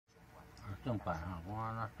正牌哈，我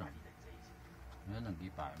安怎正？你2支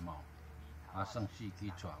牌嘛，啊算4支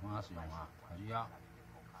出来，我是用啊，开始啊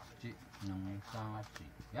，1、2、3、4，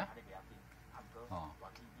呀，哦，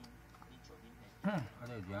啊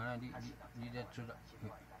这然咧，你咧出来，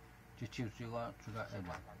这手小可出来1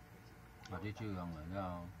来，啊这手用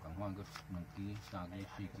了，共款搁2支、3支、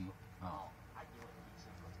4支，啊，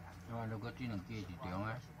啊如果这2支是中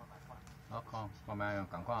诶，我看卖用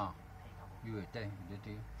共款，你会底，这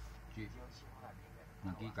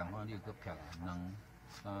2支共款，你搁撇2、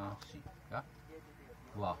3、4，呀，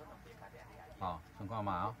有无？哦，算看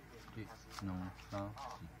卖哦，1、2、3、4，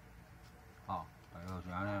哦，大约是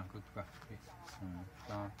安尼，搁一个1、2、3、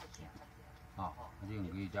4，哦，这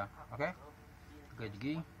2支只 ，OK， 加1支，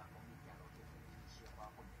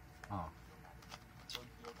哦，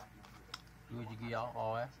有1支哦，乌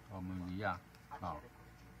诶，后面2啊，哦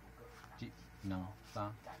，1、2、3、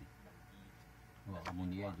4，有无？后面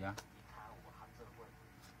2个只。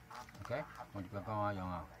OK， 我就讲我用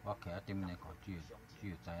啊，我徛喺顶面看，只会知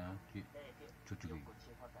影，出去，有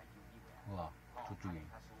无？出去，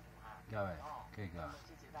了未？过去啊，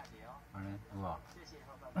安尼有无？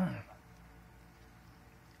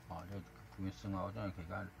哦，这规算啊，我怎会徛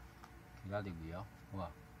入去哦，有无？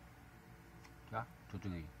呀，出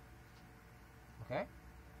去 ，OK，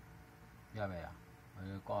 了未啊？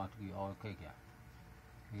挂出去乌起起来，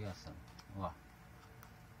起啊算，有无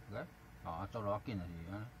 ？OK， 啊，做落紧就是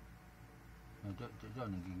安尼。这2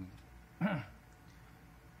支，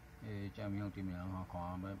这面向对面吼，看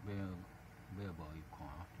要无伊看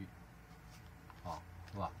啊，哦，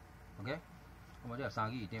有无 ？OK， 我这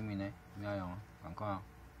3支顶面呢，怎用？共款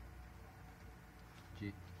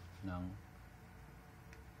，1、2，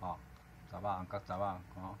哦，10啊，角10啊，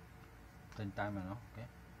看10 diamond 哦 ，OK，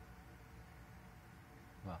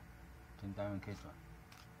 有无？10 diamond 起出来，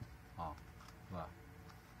哦，有无？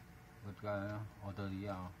我这个奥德利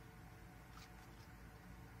啊，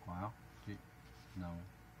看哦，1、2、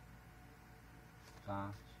3、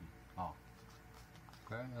4，哦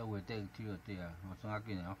 ，OK， 画底跳落底啊，我算较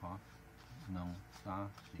紧的，我看，2、3、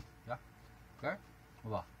4，呀 ，OK， 有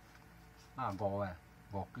无？啊5个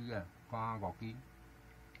，5支诶，看5支，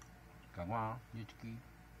共款哦，你1支，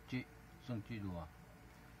这算这路啊，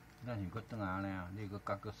咱是搁转来安尼啊，你搁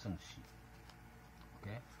角搁算4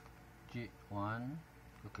 ，OK， 这1，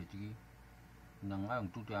搁摕1支，2啊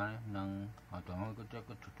用拄着安尼，2啊对方搁再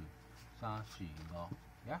搁出去，3、4、5，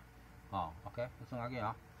呀，哦 ，OK， 算较紧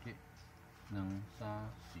哦，1、2、3、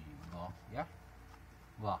4、5，呀，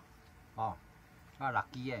有无？哦，啊6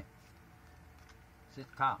支诶，set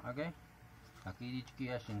卡 ，OK。6支你1支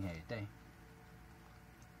要先下底，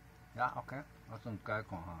呀 ，OK， 我算解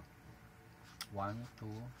看哈，1、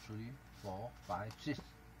2、3、4、5、6，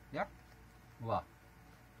呀，有无？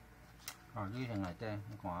啊，你先下底，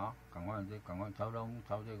你看哦，共款这共款抄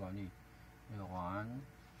这原理，1、2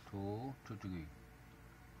出去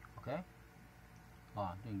 ，OK，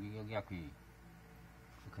 哦，这2支要夹去，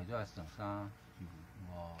摕出来算3、4、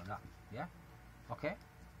5、6，呀 ，OK，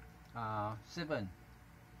 啊7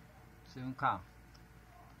卡。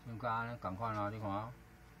像甲安尼共款哦，你看哦，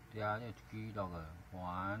遮你1支落个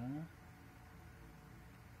1、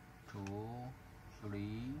2、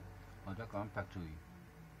3，或者讲拍出去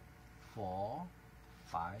4、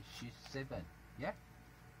5、6、7，耶，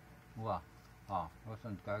有无？哦，我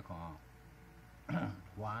算解看哦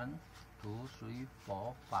，1、2、3、4、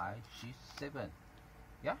5、6、7，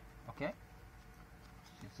耶 ，OK，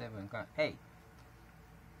 7甲8，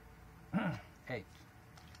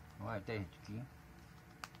我下底1支。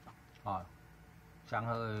哦，上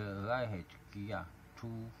号的爱下1支啊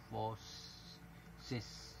，2、4、6、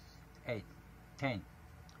8、10，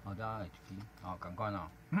哦，再下1支，哦，共款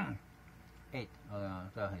哦，8，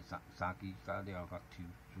再下3支，加了甲2、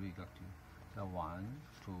3甲2，再1、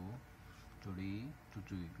2、3，出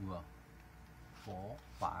去有无？4、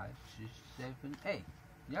5、6、7、8，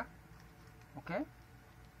呀 ，OK，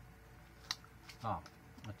 哦，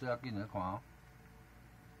最要紧来看哦。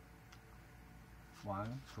1,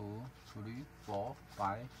 2, 3, 4,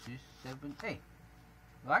 5, 6, 7, 8.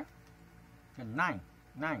 Right? 9,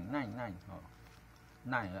 哦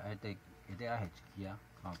，9下底要下1支啊，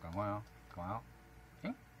哦，共款哦，看哦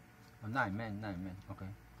，9免 ，OK，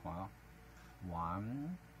 看哦，1，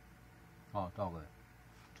哦，倒个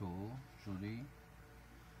2、3、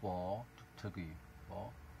4，出去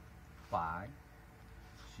4、5、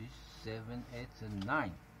6、7、8、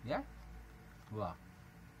9， yeah， 有无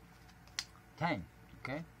？10，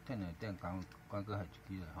 OK， 10下底讲搁下1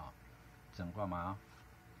支了吼，算看卖哦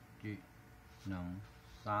，1、2、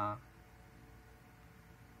3，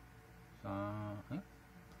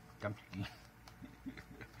减1支，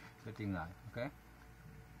搁决定来 ，OK。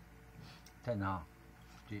10吼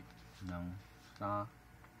，1、2、3、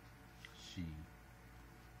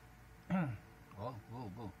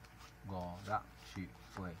4，5、6、7、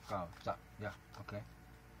8、9、10，呀 ，OK。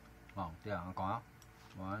哦，对啊，我讲啊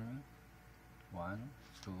 ，1、2、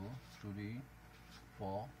3、4、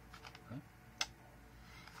5、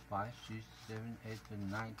6、7、8、9、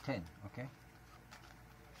10，OK。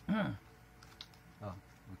哦，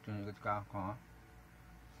我最后一个加看啊。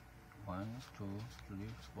1, 2, 3,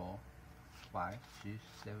 4, 5, 6,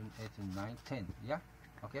 7, 8, 9, 10. Yeah,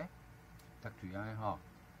 OK. 读对安尼吼，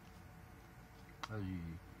就是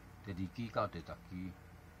第2支到第10支。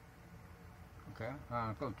OK，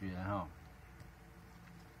 啊，搁有一个吼，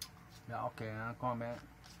也 OK 啊，看咩？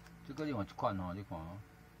即个另外一款吼，你看哦，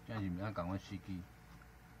真是毋知共阮4支。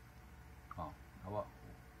吼，啊我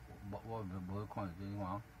无看着你看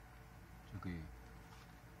哦，即个有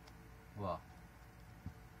无？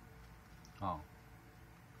吼。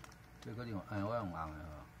这个另外，我用红的吼，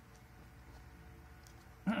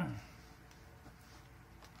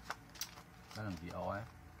这两支黑的，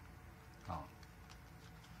吼，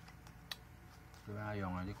这边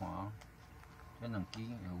用的你看哦，这两支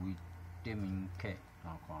有维他命 K，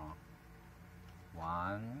 吼看哦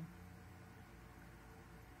 ，1，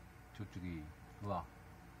 出一个，有无？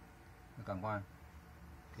你共款，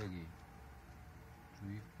第二个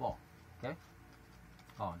，3、4 ，OK，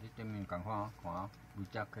 吼，这对面共款哦，看哦，维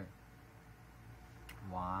他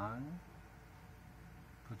K。1,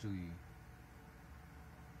 出注意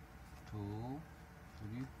 2,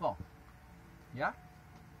 3, 4 ，yeah,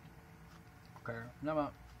 OK。那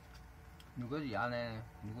么如果是安尼，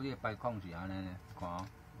如果你的摆孔是安尼呢，看哦，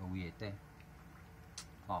有位下底，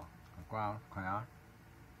吼，看看啊，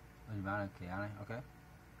我是安尼摕安尼 ，OK，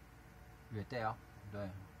 下底哦，对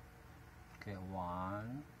 ，OK，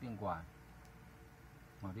 1变过来，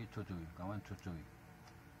哦，你出注意，共阮出注意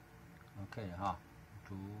 ，OK 哈。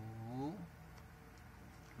2,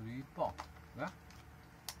 3, 4，呀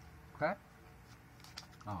 ，OK，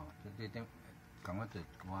 哦，这点共阮做 1,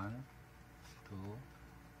 2,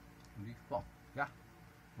 3, 4，呀，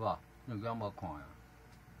有无？你有无看啊？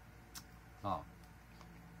哦，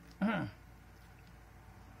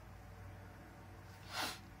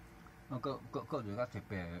啊，搁一个较特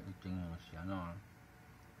别的情形是安怎？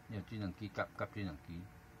你有这两支夹这两支，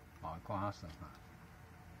哦，看下算下。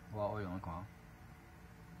我用来看，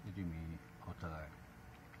这就是好做的。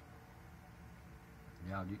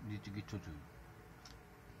然后你这个出嘴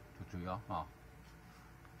哦，吼，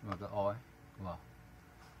这嘛个黑的，有无？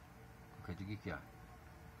摕这个起来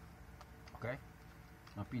 ，OK，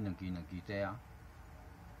 啊变两支底啊，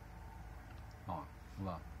吼，有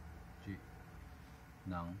无？是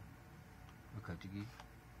人，要摕这个，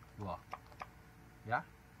有无？呀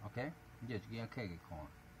 ，OK， 你就这个刻去看，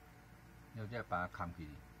然后再把它砍起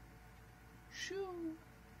来，咻，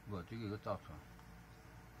无这个佫走出来，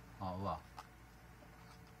哦，有无？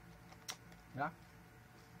呀，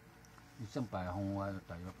伊算白方法，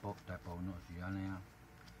大部分都是安尼啊。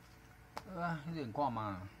啊，你连看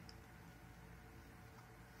嘛，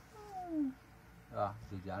对吧？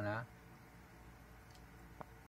就是安尼啊。